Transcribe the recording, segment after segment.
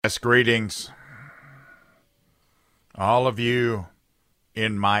Yes, greetings, all of you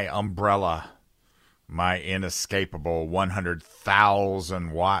in my umbrella, my inescapable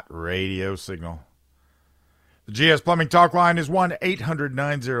 100,000 watt radio signal. The GS Plumbing Talk line is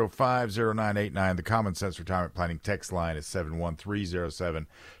 1-800-905-0989. The Common Sense Retirement Planning text line is 71307.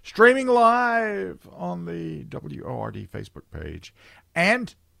 Streaming live on the WORD Facebook page.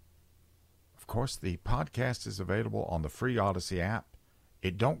 And, of course, the podcast is available on the free Odyssey app.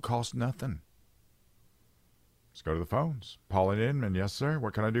 It don't cost nothing. Let's go to the phones. Pauline Inman, yes, sir.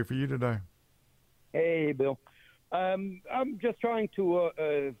 What can I do for you today? Hey, Bill. I'm just trying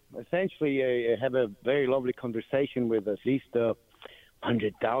to essentially have a very lovely conversation with at least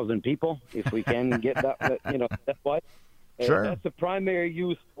 100,000 people, if we can get that, that way. Sure. That's the primary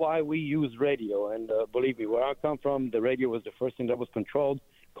use why we use radio. And believe me, where I come from, the radio was the first thing that was controlled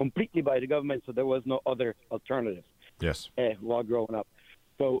completely by the government, so there was no other alternative. Yes. While growing up.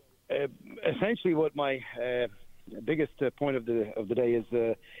 So essentially what my biggest point of the day is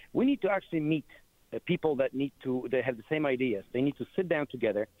we need to actually meet people that they have the same ideas. They need to sit down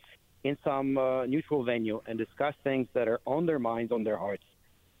together in some neutral venue and discuss things that are on their minds, on their hearts.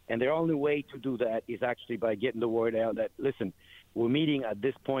 And the only way to do that is actually by getting the word out that, listen, we're meeting at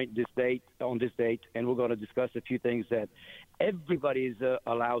this point, on this date, and we're going to discuss a few things that everybody is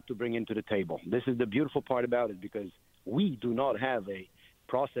allowed to bring into the table. This is the beautiful part about it, because we do not have a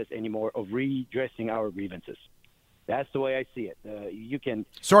process anymore of redressing our grievances. That's the way I see it. You can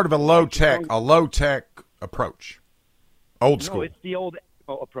sort of a low tech approach, old school. No, it's the old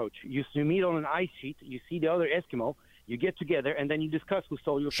Eskimo approach. You meet on an ice sheet, you see the other Eskimo, you get together, and then you discuss who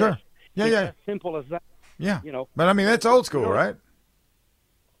stole your sure. fish. Yeah, it's yeah. as simple as that. Yeah, But I mean, that's old school, right?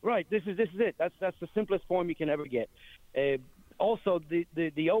 Right. This is it. That's the simplest form you can ever get. Also,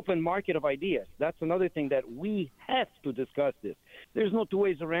 the open market of ideas. That's another thing that we have to discuss this. There's no two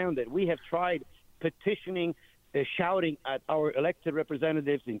ways around it. We have tried petitioning, shouting at our elected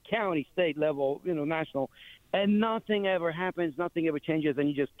representatives in county, state level, national, and nothing ever happens, nothing ever changes, and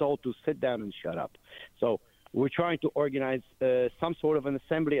you're just told to sit down and shut up. So we're trying to organize some sort of an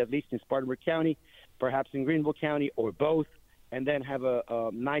assembly, at least in Spartanburg County, perhaps in Greenville County, or both, and then have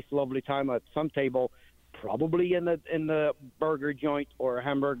a nice, lovely time at some table, probably in the burger joint or a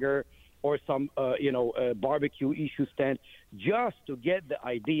hamburger or some barbecue issue stand, just to get the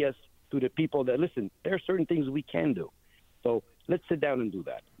ideas to the people that, listen, there are certain things we can do. So let's sit down and do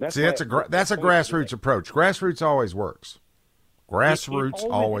that. That's a grassroots approach. Grassroots always works. Grassroots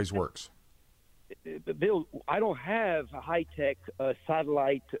always works. Bill, I don't have a high-tech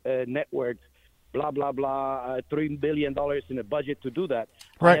satellite network, blah, blah, blah, $3 billion in a budget to do that.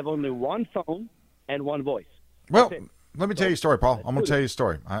 Right. I have only one phone and one voice. Well, let me tell you a story, Paul. I'm going to tell you a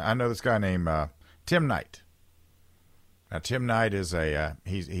story. I know this guy named Tim Knight. Now, Tim Knight is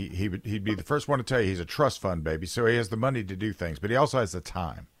he'd be the first one to tell you he's a trust fund baby, so he has the money to do things, but he also has the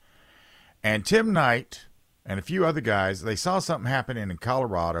time. And Tim Knight and a few other guys, they saw something happening in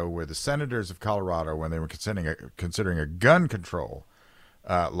Colorado where the senators of Colorado, when they were considering a gun control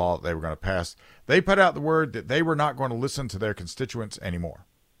law that they were going to pass, they put out the word that they were not going to listen to their constituents anymore.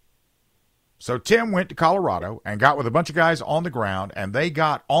 So Tim went to Colorado and got with a bunch of guys on the ground, and they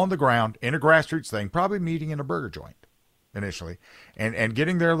got on the ground in a grassroots thing, probably meeting in a burger joint initially, and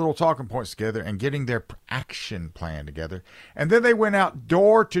getting their little talking points together and getting their action plan together. And then they went out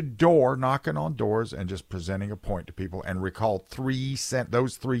door to door, knocking on doors and just presenting a point to people, and recalled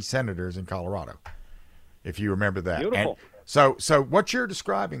those three senators in Colorado, if you remember that. Beautiful. And so what you're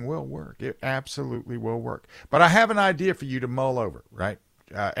describing will work. It absolutely will work. But I have an idea for you to mull over, right?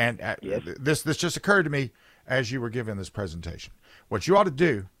 Yes. This just occurred to me as you were giving this presentation. What you ought to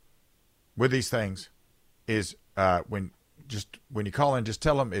do with these things is when you call in, just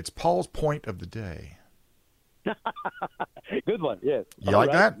tell them it's Paul's point of the day. Good one. Yes. You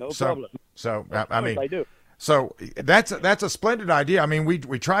like that? No problem. So I mean, I do. So that's a splendid idea. I mean,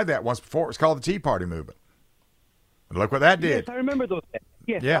 we tried that once before. It was called the Tea Party movement. And look what that did. Yes, I remember those days.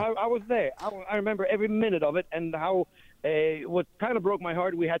 Yes, yeah. I was there. I remember every minute of it, and how what kind of broke my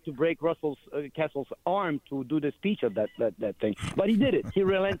heart, we had to break Russell Castle's arm to do the speech of that thing. But he did it. He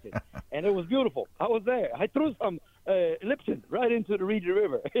relented. And it was beautiful. I was there. I threw some Lipton right into the Reedy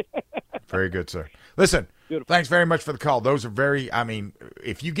River. Very good, sir. Listen, beautiful. Thanks very much for the call. Those are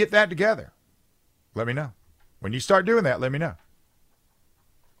if you get that together, let me know. When you start doing that, let me know.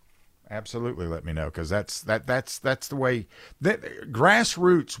 Absolutely, let me know, because that's the way that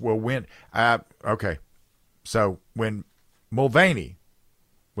grassroots will win. Okay, so when Mulvaney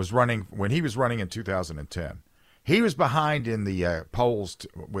was running, in 2010, he was behind in the polls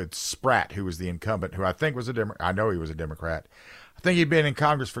with Spratt, who was the incumbent, who I think was a Democrat. I know he was a Democrat. I think he'd been in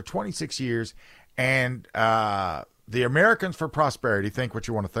Congress for 26 years, and the Americans for Prosperity, think what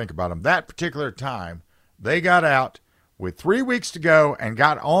you want to think about them. That particular time, they got out with 3 weeks to go and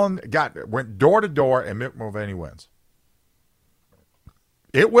went door to door, and Mick Mulvaney wins.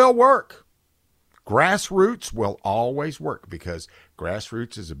 It will work. Grassroots will always work because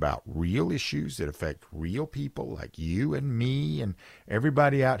grassroots is about real issues that affect real people like you and me and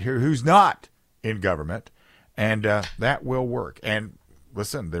everybody out here who's not in government, and that will work. And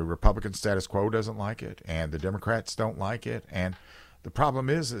listen, the Republican status quo doesn't like it, and the Democrats don't like it, and the problem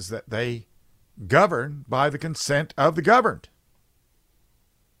is that they govern by the consent of the governed.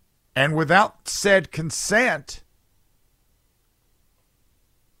 And without said consent,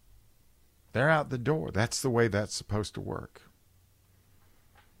 they're out the door. That's the way that's supposed to work.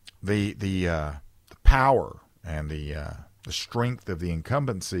 The power and the strength of the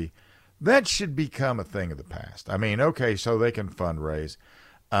incumbency, that should become a thing of the past. I mean, okay, so they can fundraise.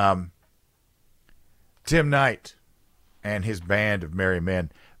 Tim Knight and his band of merry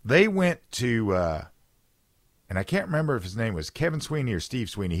men, they went to, and I can't remember if his name was Kevin Sweeney or Steve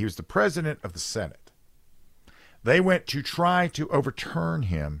Sweeney. He was the president of the Senate. They went to try to overturn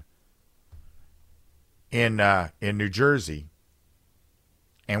him in New Jersey.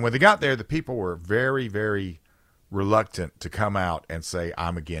 And when they got there, the people were very, very reluctant to come out and say,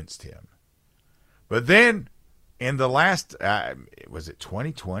 I'm against him. But then in the last, was it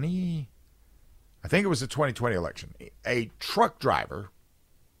 2020? I think it was the 2020 election. A truck driver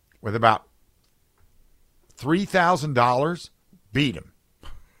with about $3,000 beat him.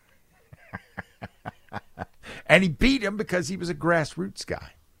 And he beat him because he was a grassroots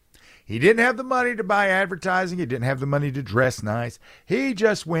guy. He didn't have the money to buy advertising. He didn't have the money to dress nice. He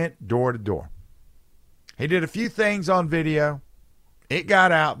just went door to door. He did a few things on video. It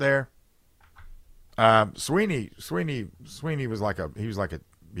got out there. Sweeney was like a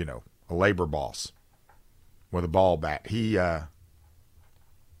a labor boss with a ball bat. He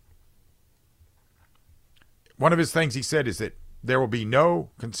one of his things he said is that there will be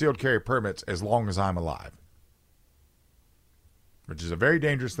no concealed carry permits as long as I'm alive, which is a very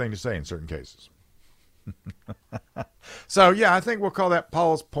dangerous thing to say in certain cases. So, yeah, I think we'll call that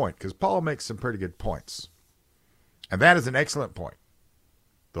Paul's point, because Paul makes some pretty good points. And that is an excellent point.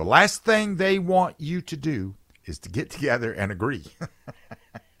 The last thing they want you to do is to get together and agree.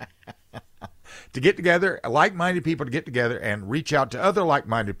 To get together, like-minded people to get together and reach out to other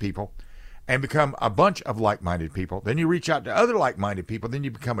like-minded people and become a bunch of like-minded people. Then you reach out to other like-minded people. Then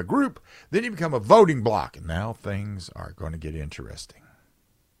you become a group. Then you become a voting bloc. And now things are going to get interesting.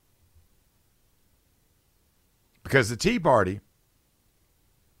 Because the Tea Party,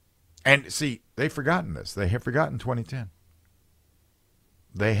 and see, they've forgotten this. They have forgotten 2010.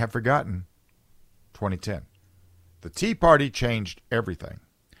 They have forgotten 2010. The Tea Party changed everything.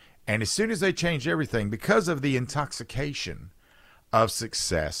 And as soon as they changed everything, because of the intoxication of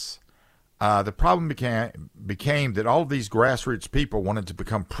success, the problem became that all of these grassroots people wanted to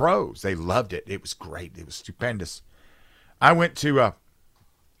become pros. They loved it. It was great. It was stupendous. I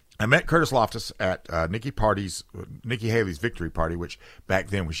met Curtis Loftus at Nikki Haley's victory party, which back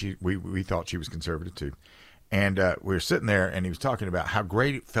then we thought she was conservative too. And we were sitting there, and he was talking about how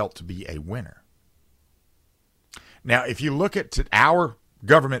great it felt to be a winner. Now, if you look at our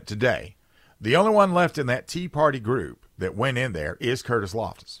government today, the only one left in that Tea Party group that went in there is Curtis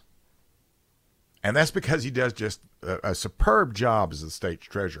Loftus. And that's because he does just a superb job as the state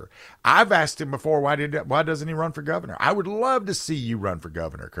treasurer. I've asked him before, why doesn't he run for governor? I would love to see you run for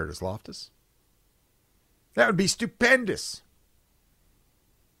governor, Curtis Loftus. That would be stupendous.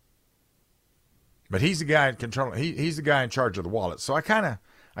 But he's the guy in control. He's the guy in charge of the wallet. So I kind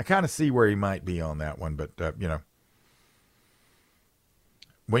of see where he might be on that one. But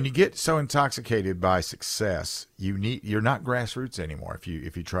when you get so intoxicated by success, you're not grassroots anymore. If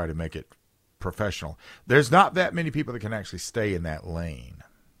you try to make it professional, there's not that many people that can actually stay in that lane.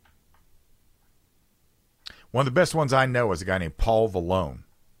 One of the best ones I know is a guy named Paul Vallone,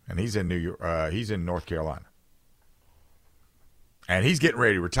 and he's in New York. He's in North Carolina, and he's getting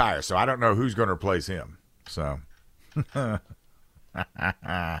ready to retire. So I don't know who's going to replace him. So, oh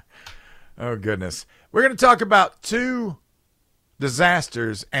goodness, we're going to talk about 2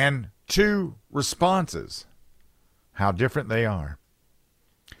 disasters and 2 responses. How different they are.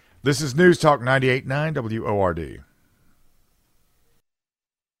 This is News Talk 98.9 WORD.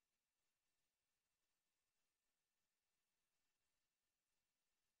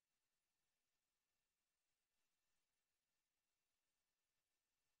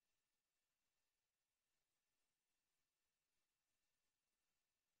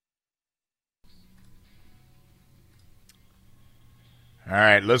 All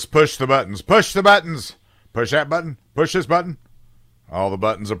right, let's push the buttons. Push the buttons. Push that button. Push this button. All the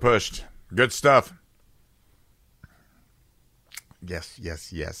buttons are pushed. Good stuff. Yes,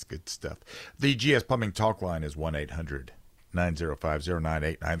 yes, yes. Good stuff. The GS Plumbing Talk line is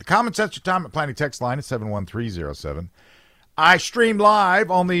 1-800-905-0989. The Common Sense Retirement Planning text line is 71307. I stream live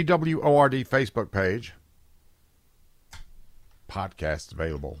on the WORD Facebook page. Podcast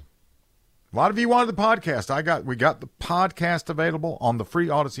available. A lot of you wanted the podcast. We got the podcast available on the free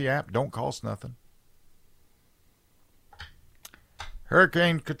Odyssey app. Don't cost nothing.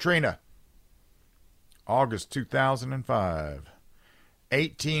 Hurricane Katrina, August 2005.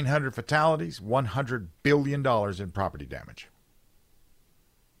 1,800 fatalities, $100 billion in property damage.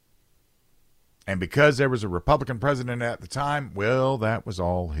 And because there was a Republican president at the time, well, that was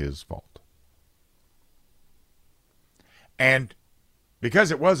all his fault. And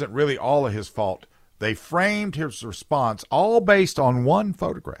because it wasn't really all of his fault, they framed his response all based on one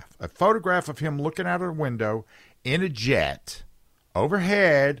photograph. A photograph of him looking out of a window in a jet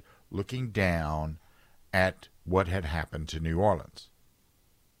overhead, looking down at what had happened to New Orleans.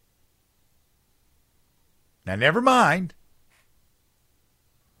 Now, never mind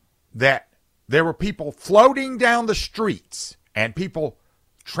that there were people floating down the streets and people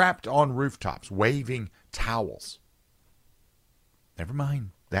trapped on rooftops waving towels. Never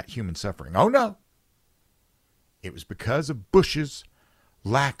mind that human suffering. Oh, no. It was because of Bush's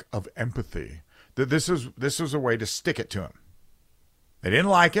lack of empathy that this was a way to stick it to him. They didn't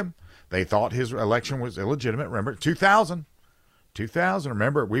like him. They thought his election was illegitimate. Remember, 2000,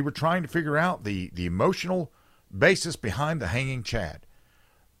 remember, we were trying to figure out the emotional basis behind the hanging Chad.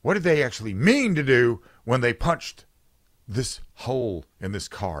 What did they actually mean to do when they punched this hole in this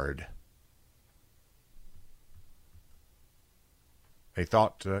card? They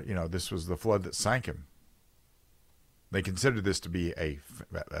thought, this was the flood that sank him. They considered this to be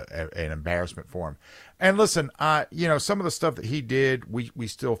an embarrassment for him. And listen, some of the stuff that he did, we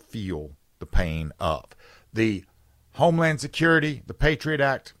still feel the pain of. The Homeland Security, the Patriot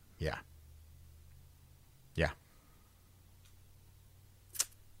Act, yeah.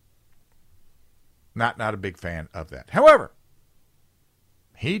 Not a big fan of that. However,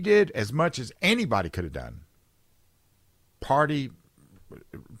 he did as much as anybody could have done. Party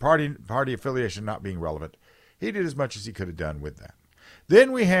affiliation not being relevant. He did as much as he could have done with that.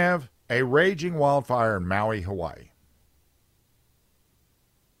 Then we have a raging wildfire in Maui, Hawaii.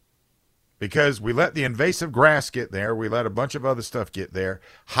 Because we let the invasive grass get there. We let a bunch of other stuff get there.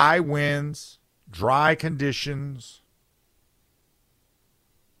 High winds, dry conditions.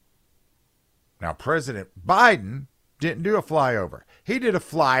 Now, President Biden didn't do a flyover. He did a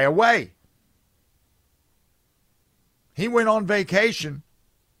flyaway. He went on vacation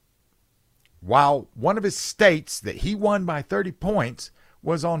while one of his states that he won by 30 points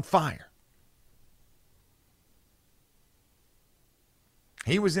was on fire.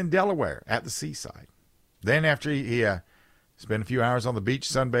 He was in Delaware at the seaside. Then after he spent a few hours on the beach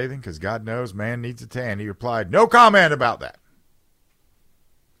sunbathing, because God knows man needs a tan, he replied, "No comment about that."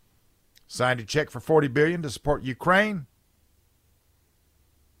 Signed a check for $40 billion to support Ukraine.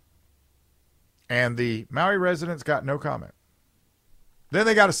 And the Maui residents got no comment. Then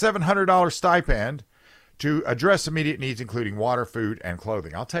they got a $700 stipend to address immediate needs, including water, food, and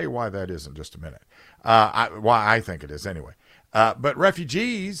clothing. I'll tell you why that is in just a minute. Why I think it is anyway. But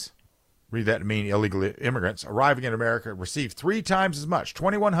refugees, read that to mean illegal immigrants, arriving in America received 3 times as much,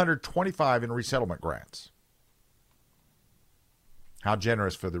 $2,125 in resettlement grants. How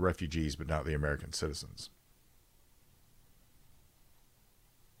generous for the refugees, but not the American citizens.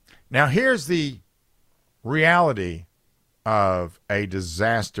 Now, here's the reality of a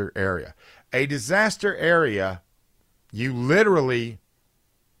disaster area. A disaster area, you literally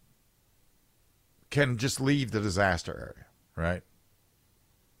can just leave the disaster area, right?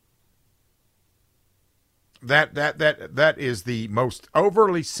 That is the most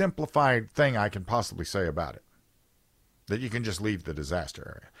overly simplified thing I can possibly say about it. That you can just leave the disaster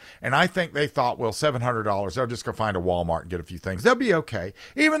area. And I think they thought, well, $700, they'll just go find a Walmart and get a few things. They'll be okay,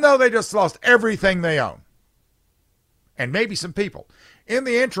 even though they just lost everything they own. And maybe some people. In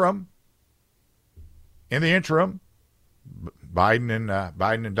the interim,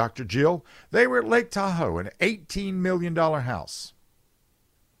 Biden and Dr. Jill, they were at Lake Tahoe, an $18 million house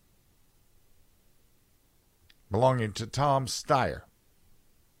belonging to Tom Steyer.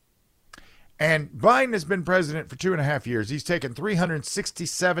 And Biden has been president for 2.5 years. He's taken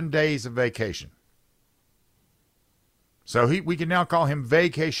 367 days of vacation. So we can now call him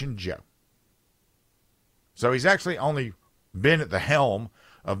Vacation Joe. So he's actually only been at the helm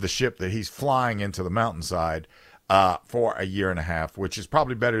of the ship that he's flying into the mountainside for a year and a half, which is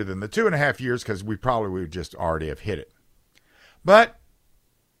probably better than the 2.5 years because we probably would just already have hit it. But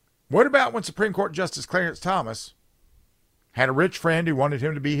what about when Supreme Court Justice Clarence Thomas had a rich friend who wanted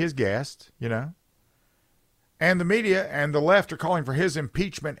him to be his guest, and the media and the left are calling for his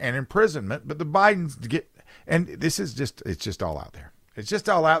impeachment and imprisonment, but the Bidens and this is it's just all out there. It's just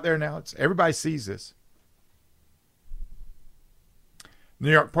all out there now. Everybody sees this. The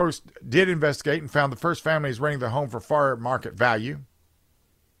New York Post did investigate and found the first family is renting the home for fair market value.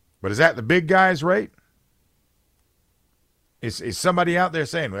 But is that the big guy's rate? Is somebody out there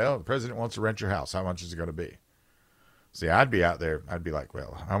saying, well, the president wants to rent your house. How much is it going to be? See, I'd be out there. I'd be like,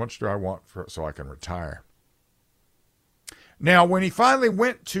 well, how much do I want so I can retire? Now, when he finally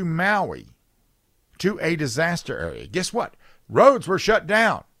went to Maui, to a disaster area, guess what? Roads were shut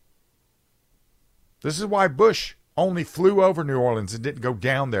down. This is why Bush only flew over New Orleans and didn't go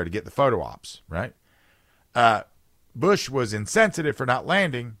down there to get the photo ops, right? Bush was insensitive for not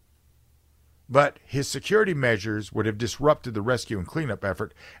landing, but his security measures would have disrupted the rescue and cleanup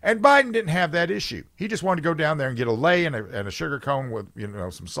effort. And Biden didn't have that issue. He just wanted to go down there and get a lei and a sugar cone with,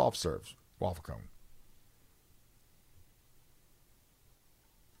 some soft serves, waffle cone.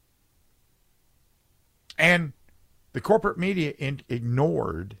 And the corporate media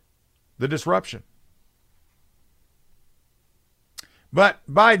ignored the disruption. But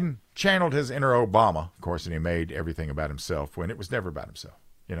Biden channeled his inner Obama, of course, and he made everything about himself when it was never about himself,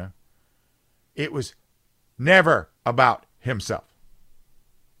 It was never about himself.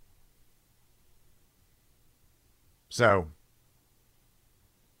 So,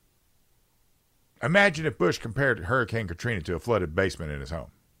 imagine if Bush compared Hurricane Katrina to a flooded basement in his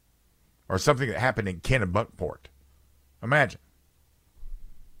home. Or something that happened in Kennebunkport. Imagine.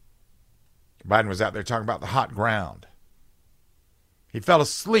 Biden was out there talking about the hot ground. He fell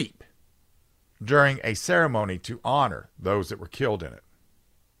asleep during a ceremony to honor those that were killed in it.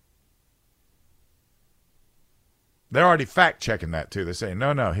 They're already fact-checking that, too. They're saying,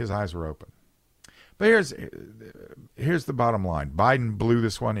 no, his eyes were open. But here's the bottom line. Biden blew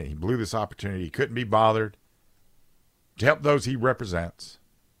this one. He blew this opportunity. He couldn't be bothered to help those he represents.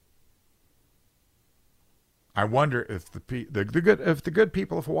 I wonder if the good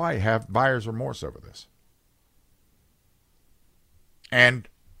people of Hawaii have buyer's remorse over this. And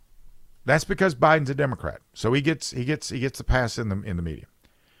that's because Biden's a Democrat. So he gets the pass in the media.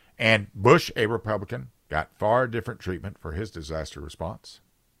 And Bush, a Republican, got far different treatment for his disaster response.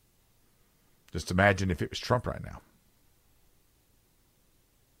 Just imagine if it was Trump right now.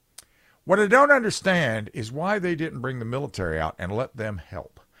 What I don't understand is why they didn't bring the military out and let them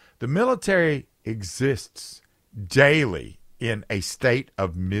help. The military exists daily in a state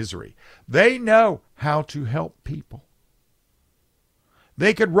of misery. They know how to help people.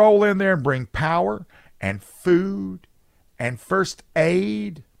 They could roll in there and bring power and food and first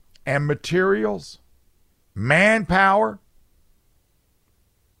aid and materials, manpower.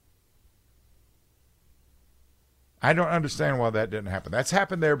 I don't understand why that didn't happen. That's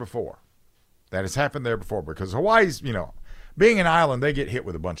happened there before. That has happened there before because Hawaii's, being an island, they get hit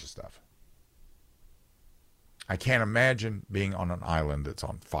with a bunch of stuff. I can't imagine being on an island that's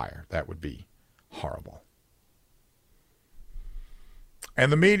on fire. That would be horrible.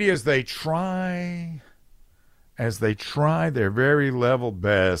 And the media, as they try their very level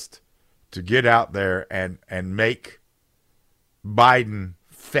best to get out there and make Biden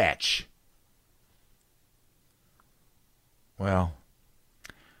fetch. Well,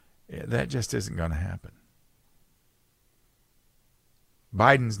 that just isn't going to happen.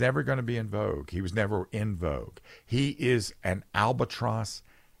 Biden's never going to be in vogue. He was never in vogue. He is an albatross.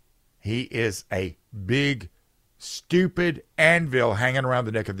 He is a big, stupid anvil hanging around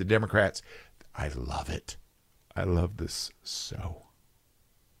the neck of the Democrats. I love it. I love this so.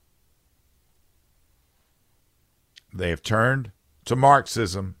 They have turned to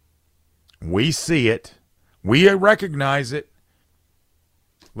Marxism. We see it. We recognize it.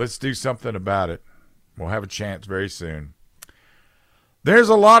 Let's do something about it. We'll have a chance very soon. There's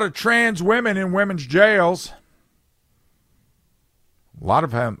a lot of trans women in women's jails. A lot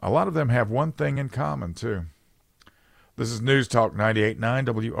of them have one thing in common, too. This is News Talk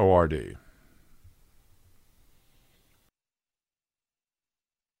 98.9 WORD.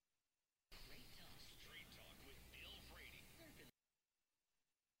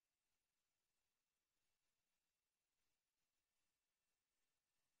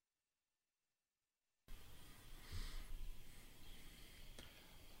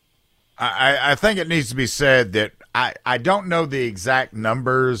 I think it needs to be said that I don't know the exact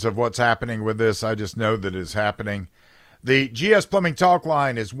numbers of what's happening with this. I just know that it's happening. The GS Plumbing Talk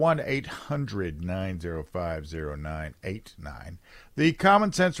line is 1-800-905-0989. The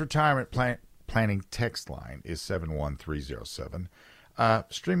Common Sense Retirement Planning text line is 71307.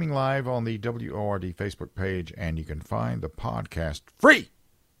 Streaming live on the WORD Facebook page, and you can find the podcast free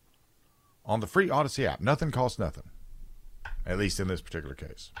on the free Odyssey app. Nothing costs nothing, at least in this particular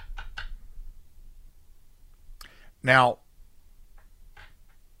case. Now,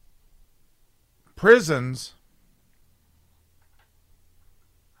 prisons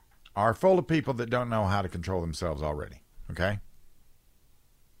are full of people that don't know how to control themselves already, okay?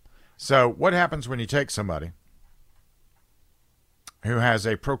 So what happens when you take somebody who has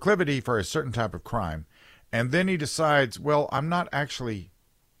a proclivity for a certain type of crime, and then he decides, well, I'm not actually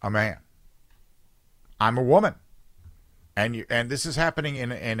a man. I'm a woman. And this is happening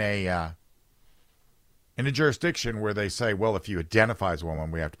in a jurisdiction where they say, well, if you identify as a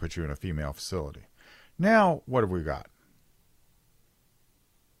woman, we have to put you in a female facility. Now, what have we got?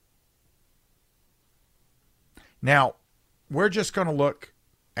 Now, we're just going to look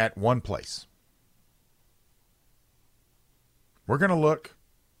at one place. We're going to look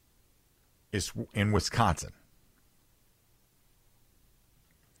in Wisconsin.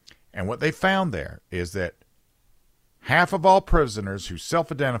 And what they found there is that half of all prisoners who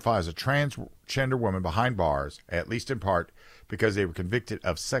self-identify as a transgender woman behind bars, at least in part, because they were convicted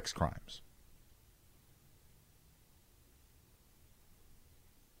of sex crimes.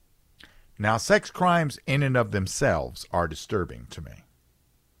 Now, sex crimes in and of themselves are disturbing to me.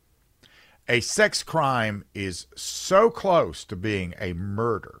 A sex crime is so close to being a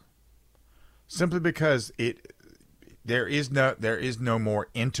murder simply because there is no more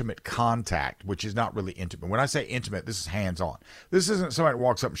intimate contact, which is not really intimate. When I say intimate, this is hands-on. This isn't somebody that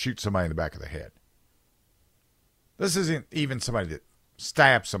walks up and shoots somebody in the back of the head. This isn't even somebody that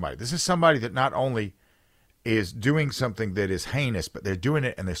stabs somebody. This is somebody that not only is doing something that is heinous, but they're doing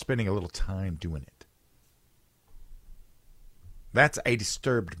it and they're spending a little time doing it. That's a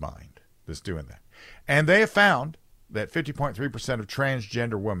disturbed mind that's doing that. And they have found that 50.3% of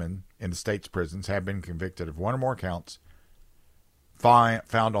transgender women in the state's prisons have been convicted of one or more counts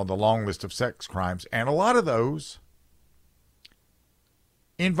found on the long list of sex crimes, and a lot of those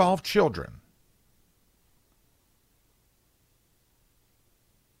involve children.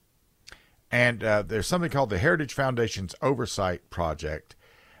 And there's something called the Heritage Foundation's Oversight Project,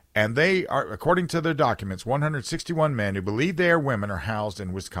 and they are, according to their documents, 161 men who believe they are women are housed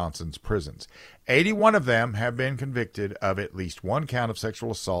in Wisconsin's prisons. 81 of them have been convicted of at least one count of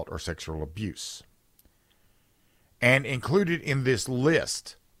sexual assault or sexual abuse. And included in this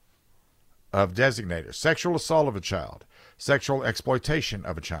list of designators: sexual assault of a child, sexual exploitation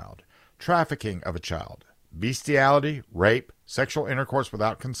of a child, trafficking of a child, bestiality, rape, sexual intercourse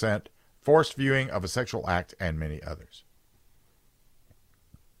without consent, forced viewing of a sexual act, and many others.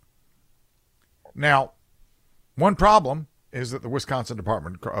 Now, one problem is that the Wisconsin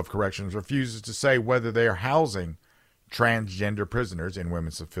Department of Corrections refuses to say whether they are housing transgender prisoners in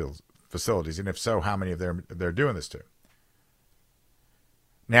women's facilities, and if so, how many of them they're doing this to.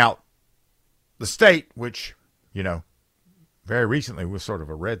 Now, the state, which, very recently was sort of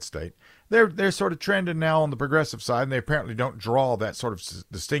a red state, they're sort of trending now on the progressive side, and they apparently don't draw that sort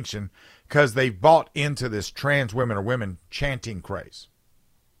of distinction because they've bought into this trans women or women chanting craze.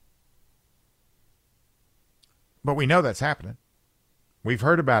 But we know that's happening. We've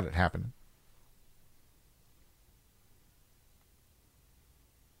heard about it happening.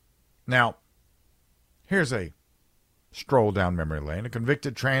 Now, here's a stroll down memory lane. A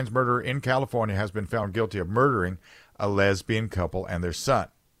convicted trans murderer in California has been found guilty of murdering a lesbian couple and their son.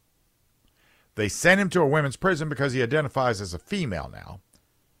 They sent him to a women's prison because he identifies as a female now.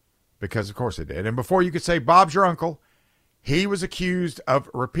 Because, of course, they did. And before you could say Bob's your uncle, he was accused of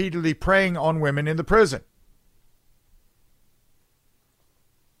repeatedly preying on women in the prison.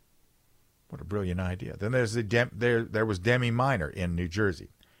 What a brilliant idea. Then there's there was Demi Minor in New Jersey.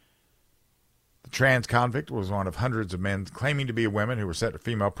 The trans convict was one of hundreds of men claiming to be women who were sent to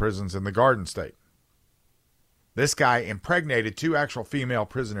female prisons in the Garden State. This guy impregnated 2 actual female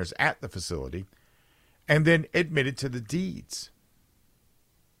prisoners at the facility and then admitted to the deeds.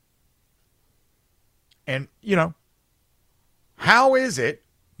 And, how is it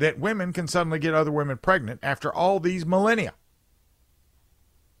that women can suddenly get other women pregnant after all these millennia?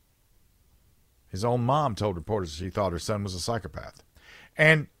 His own mom told reporters she thought her son was a psychopath.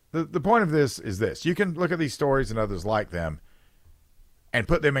 And the point of this is this. You can look at these stories and others like them and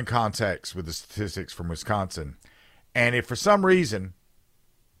put them in context with the statistics from Wisconsin. And if for some reason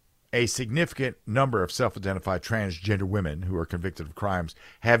a significant number of self-identified transgender women who are convicted of crimes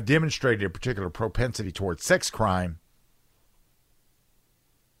have demonstrated a particular propensity towards sex crime,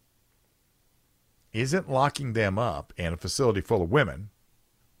 isn't locking them up in a facility full of women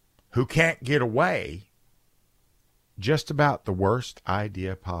who can't get away just about the worst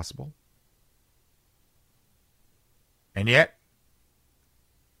idea possible? And yet,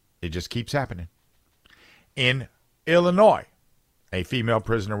 it just keeps happening. In Illinois, a female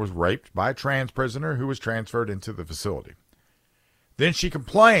prisoner was raped by a trans prisoner who was transferred into the facility. Then she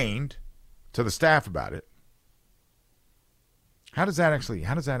complained to the staff about it. How does that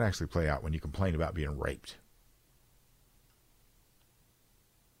actually play out when you complain about being raped?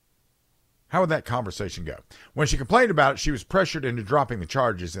 How would that conversation go? When she complained about it, she was pressured into dropping the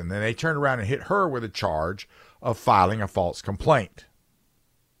charges, and then they turned around and hit her with a charge of filing a false complaint.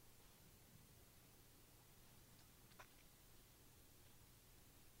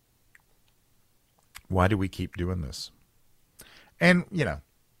 Why do we keep doing this? And,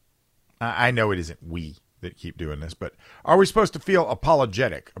 I know it isn't we that keep doing this, but are we supposed to feel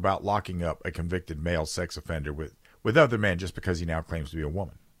apologetic about locking up a convicted male sex offender with other men just because he now claims to be a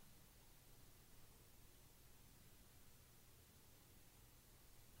woman?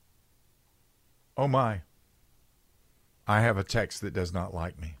 Oh my, I have a text that does not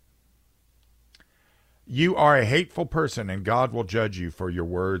like me. You are a hateful person and God will judge you for your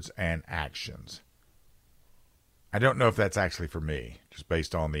words and actions. I don't know if that's actually for me, just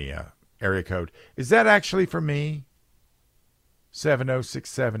based on the area code. Is that actually for me?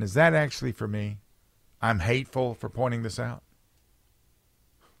 7067, is that actually for me? I'm hateful for pointing this out.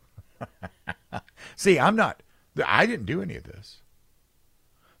 See, I didn't do any of this.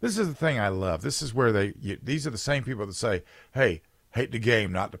 This is the thing I love. This is where these are the same people that say, hey, hate the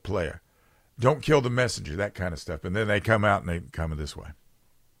game, not the player. Don't kill the messenger, that kind of stuff. And then they come out and they come this way.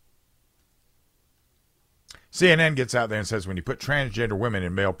 CNN gets out there and says when you put transgender women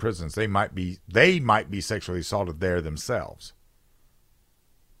in male prisons, they might be sexually assaulted there themselves.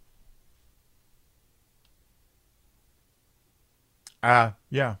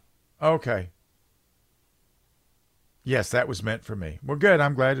 Yeah. Okay. Yes, that was meant for me. Well, good.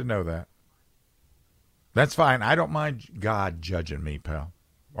 I'm glad to know that. That's fine. I don't mind God judging me, pal.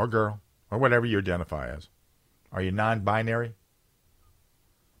 Or girl. Or whatever you identify as. Are you non-binary?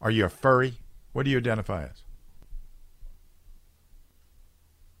 Are you a furry? What do you identify as?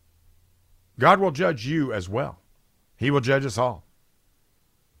 God will judge you as well. He will judge us all.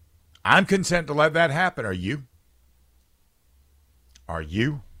 I'm content to let that happen. Are you? Are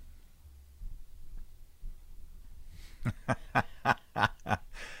you?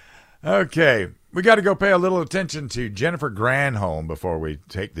 Okay, we got to go pay a little attention to Jennifer Granholm before we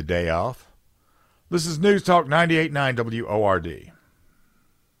take the day off. This is News Talk 98.9 WORD.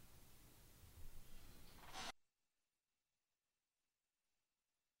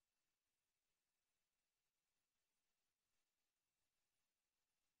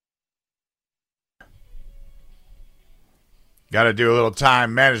 Got to do a little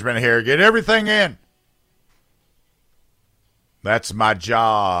time management here. Get everything in. That's my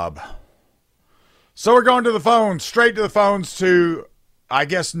job. So we're going to the phones, straight to the phones to, I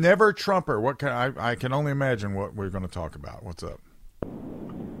guess, Never Trumper. I can only imagine what we're going to talk about. What's up?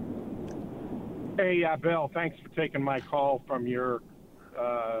 Hey, Bill, thanks for taking my call from your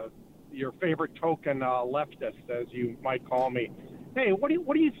favorite token leftist, as you might call me. Hey, what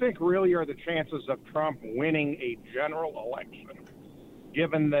do you think really are the chances of Trump winning a general election?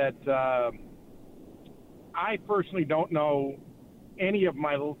 Given that I personally don't know any of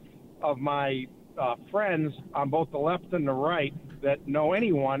my friends on both the left and the right that know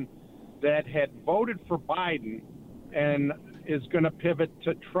anyone that had voted for Biden and is going to pivot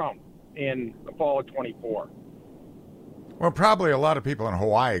to Trump in the fall of 24. Well, probably a lot of people in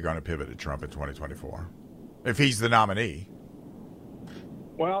Hawaii are going to pivot to Trump in 2024 if he's the nominee.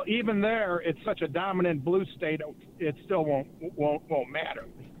 Well, even there, it's such a dominant blue state, it still won't matter.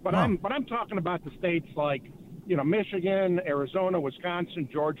 But I'm talking about the states like, Michigan, Arizona, Wisconsin,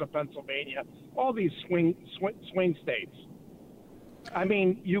 Georgia, Pennsylvania, all these swing states. I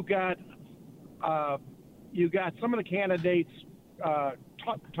mean, you got some of the candidates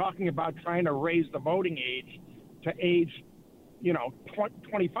talking about trying to raise the voting age to age,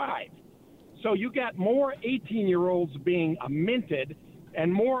 25. So you got more 18-year-olds being minted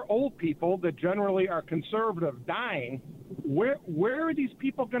and more old people that generally are conservative dying. Where are these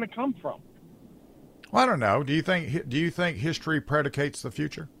people going to come from? Well, I don't know. Do you think history predicates the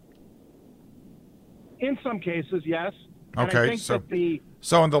future? In some cases, yes. Okay,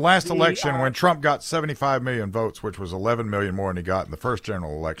 so in the last election, when Trump got 75 million votes, which was 11 million more than he got in the first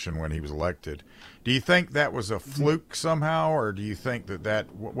general election when he was elected, do you think that was a fluke somehow, or do you think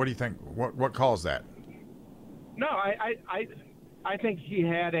that what do you think? What caused that? No, I think he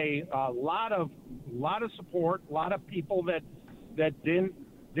had a lot of support, a lot of people that didn't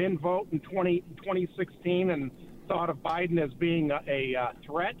vote in 2016 and thought of Biden as being a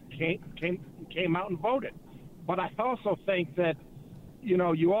threat came out and voted. But I also think that, you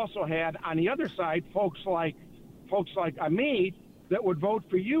know, you also had on the other side folks like me that would vote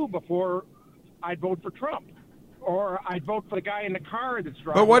for you before I'd vote for Trump, or I'd vote for the guy in the car that's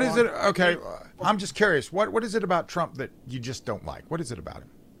driving. But what is it? Okay, I'm just curious. What is it about Trump that you just don't like? What is it about him?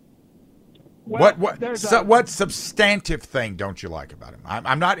 Well, what substantive thing don't you like about him?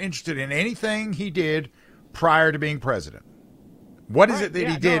 I'm not interested in anything he did prior to being president. What is it that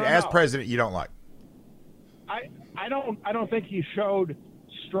he did as president you don't like? I don't think he showed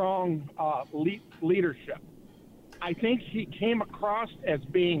strong leadership. I think he came across as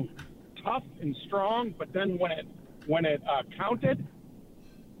being tough and strong, but then when it counted,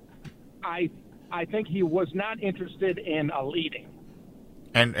 I think he was not interested in leading.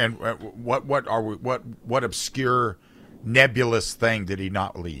 And what obscure, nebulous thing did he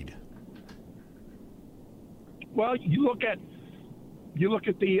not lead? Well, you look at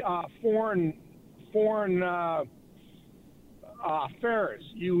the foreign affairs.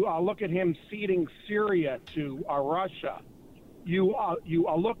 You look at him ceding Syria to Russia. You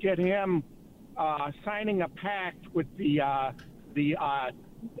look at him signing a pact with the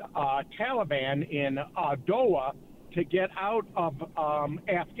Taliban in Doha to get out of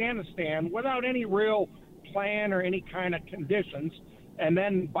Afghanistan without any real plan or any kind of conditions, and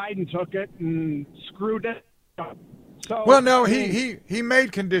then Biden took it and screwed it up. So, well, no, he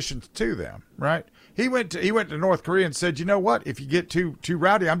made conditions to them, right? He went to North Korea and said, you know what? If you get too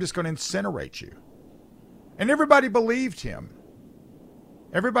rowdy, I'm just going to incinerate you. And everybody believed him.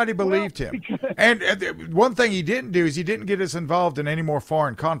 Everybody believed him. And one thing he didn't do is he didn't get us involved in any more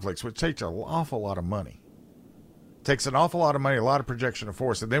foreign conflicts, which takes an awful lot of money. Takes an awful lot of money, a lot of projection of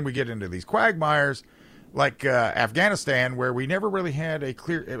force. And then we get into these quagmires like Afghanistan, where we never really had a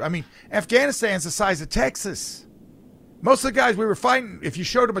clear... I mean, Afghanistan's the size of Texas. Most of the guys we were fighting, if you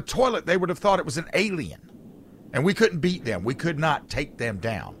showed them a toilet, they would have thought it was an alien. And we couldn't beat them. We could not take them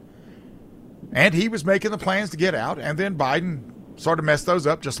down. And he was making the plans to get out, and then Biden sort of messed those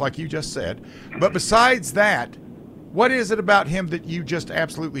up, just like you just said. But besides that, what is it about him that you just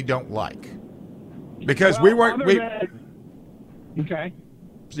absolutely don't like? Because we weren't... Okay.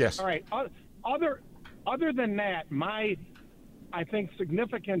 Yes. All right. Other than that, I think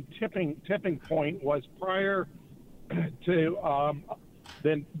significant tipping point was prior to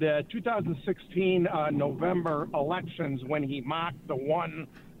the 2016 November elections, when he mocked the one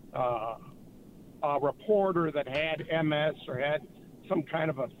reporter that had MS or had some kind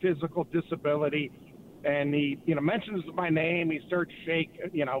of a physical disability, and he mentions my name. He starts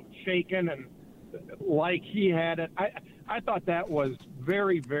shaking and like he had it. I thought that was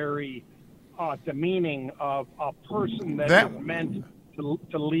very, very demeaning of a person that was meant to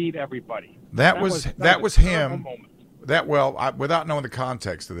lead everybody. That was him. Without knowing the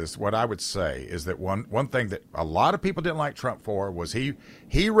context of this, what I would say is that one thing that a lot of people didn't like Trump for was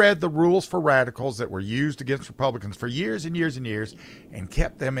he read the rules for radicals that were used against Republicans for years and years and years and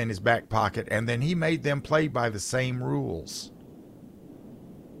kept them in his back pocket, and then he made them play by the same rules.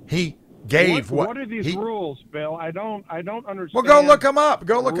 He gave what are these rules, Bill? I don't understand. Well, go look them up.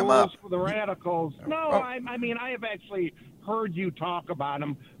 Go look them up. For the radicals. No, I mean, I have actually heard you talk about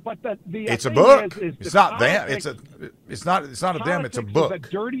them, but it's a book. It's not them. It's not of them. It's a book. It's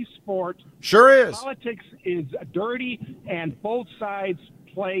a dirty sport. Sure is. Politics is dirty, and both sides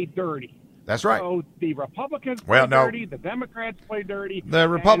play dirty. That's right. So the Republicans play dirty. The Democrats play dirty. The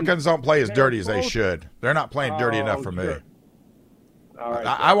Republicans don't play as dirty as they should. They're not playing dirty enough for me. All right,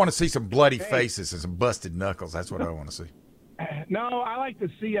 I want to see some bloody faces and some busted knuckles. That's what I want to see. No, I like to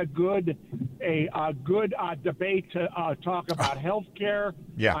see a good debate to talk about health care.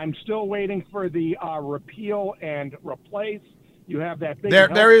 Yeah. I'm still waiting for the repeal and replace. You have that big.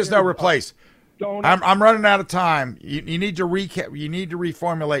 There is no replace. I'm running out of time. You need to recap. You need to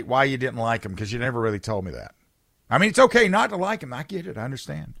reformulate why you didn't like him, because you never really told me that. I mean, it's okay not to like him. I get it. I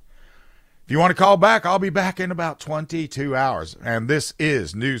understand. If you want to call back, I'll be back in about 22 hours. And this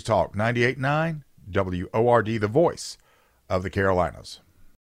is News Talk 98.9 WORD, the voice of the Carolinas.